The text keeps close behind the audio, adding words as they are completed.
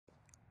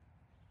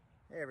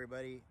Hey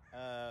everybody,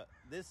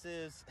 this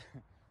is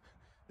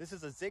this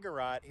is a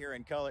Ziggeraut here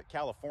in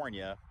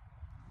California.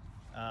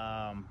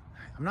 I'm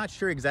not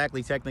sure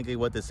exactly technically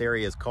what this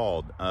area is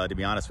called, to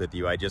be honest with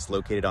you. I just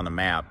located on the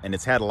map, and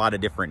it's had a lot of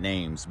different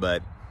names,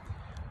 but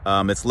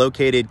it's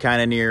located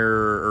kind of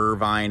near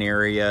Irvine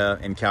area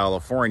in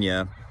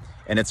California,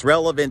 and it's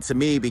relevant to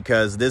me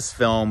because this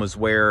film was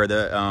where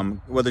the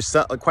there's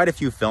quite a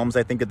few films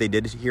I think that they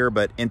did here,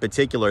 but in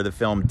particular the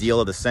film Deal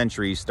of the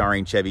Century,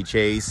 starring Chevy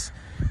Chase,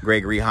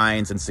 Gregory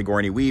Hines, and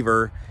Sigourney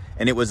Weaver.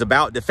 And it was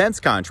about defense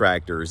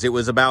contractors. It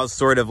was about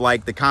sort of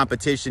like the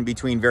competition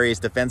between various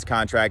defense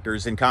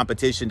contractors in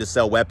competition to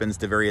sell weapons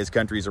to various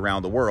countries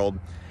around the world.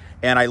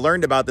 And I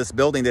learned about this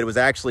building that it was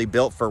actually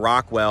built for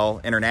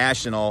Rockwell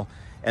International.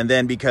 And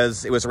then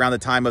because it was around the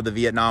time of the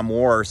Vietnam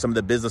War, some of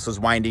the business was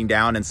winding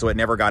down, and so it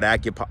never got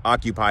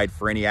occupied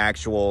for any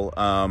actual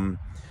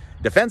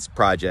defense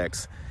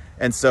projects.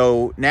 And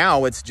so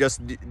now it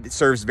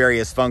serves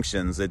various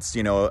functions. It's,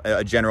 you know,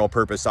 a general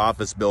purpose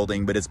office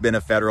building, but it's been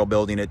a federal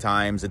building at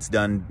times. It's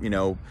done, you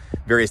know,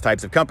 various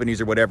types of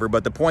companies or whatever.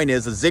 But the point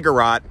is, a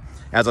Ziggurat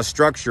as a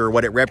structure,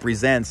 what it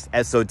represents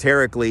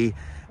esoterically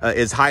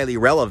is highly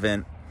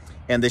relevant.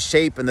 And the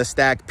shape and the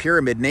stacked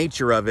pyramid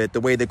nature of it, the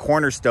way the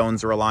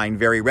cornerstones are aligned,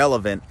 very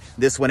relevant.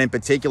 This one in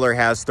particular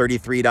has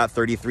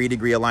 33.33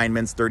 degree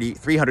alignments,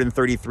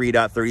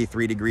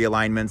 333.33 degree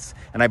alignments,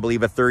 and I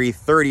believe a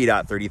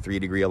 30.33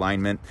 degree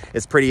alignment.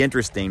 It's pretty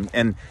interesting.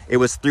 And it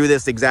was through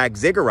this exact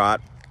Ziggurat,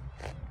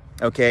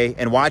 okay,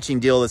 and watching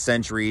Deal of the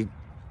Century,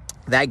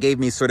 that gave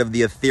me sort of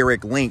the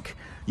etheric link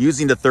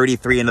using the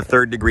 33 and the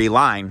third degree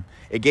line.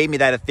 It gave me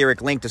that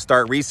etheric link to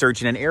start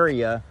researching an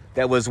area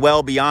that was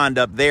well beyond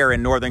up there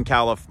in Northern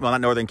California, well,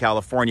 not Northern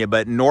California,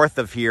 but north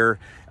of here,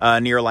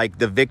 near like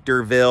the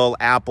Victorville,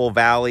 Apple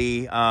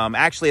Valley.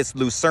 Actually, it's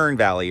Lucerne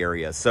Valley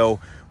area. So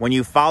when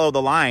you follow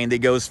the line that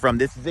goes from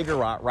this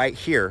Ziggurat right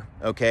here,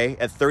 okay,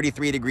 at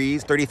 33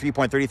 degrees,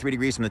 33.33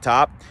 degrees from the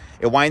top,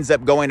 it winds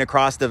up going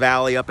across the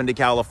valley up into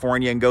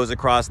California and goes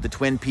across the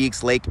Twin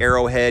Peaks, Lake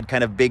Arrowhead,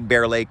 kind of Big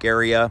Bear Lake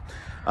area,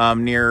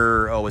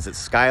 near, oh, is it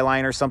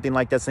Skyline or something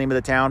like that's the name of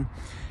the town?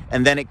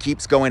 And then it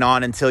keeps going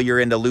on until you're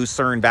in the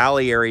Lucerne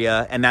Valley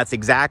area, and that's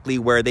exactly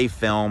where they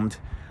filmed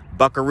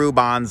Buckaroo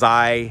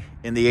Banzai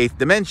in the 8th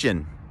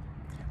Dimension,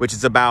 which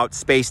is about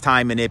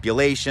space-time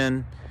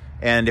manipulation.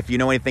 And if you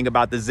know anything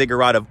about the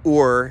Ziggurat of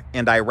Ur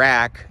and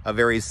Iraq, a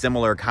very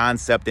similar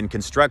concept in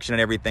construction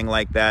and everything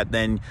like that,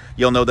 then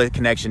you'll know the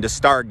connection to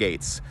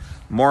Stargates.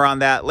 More on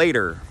that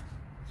later.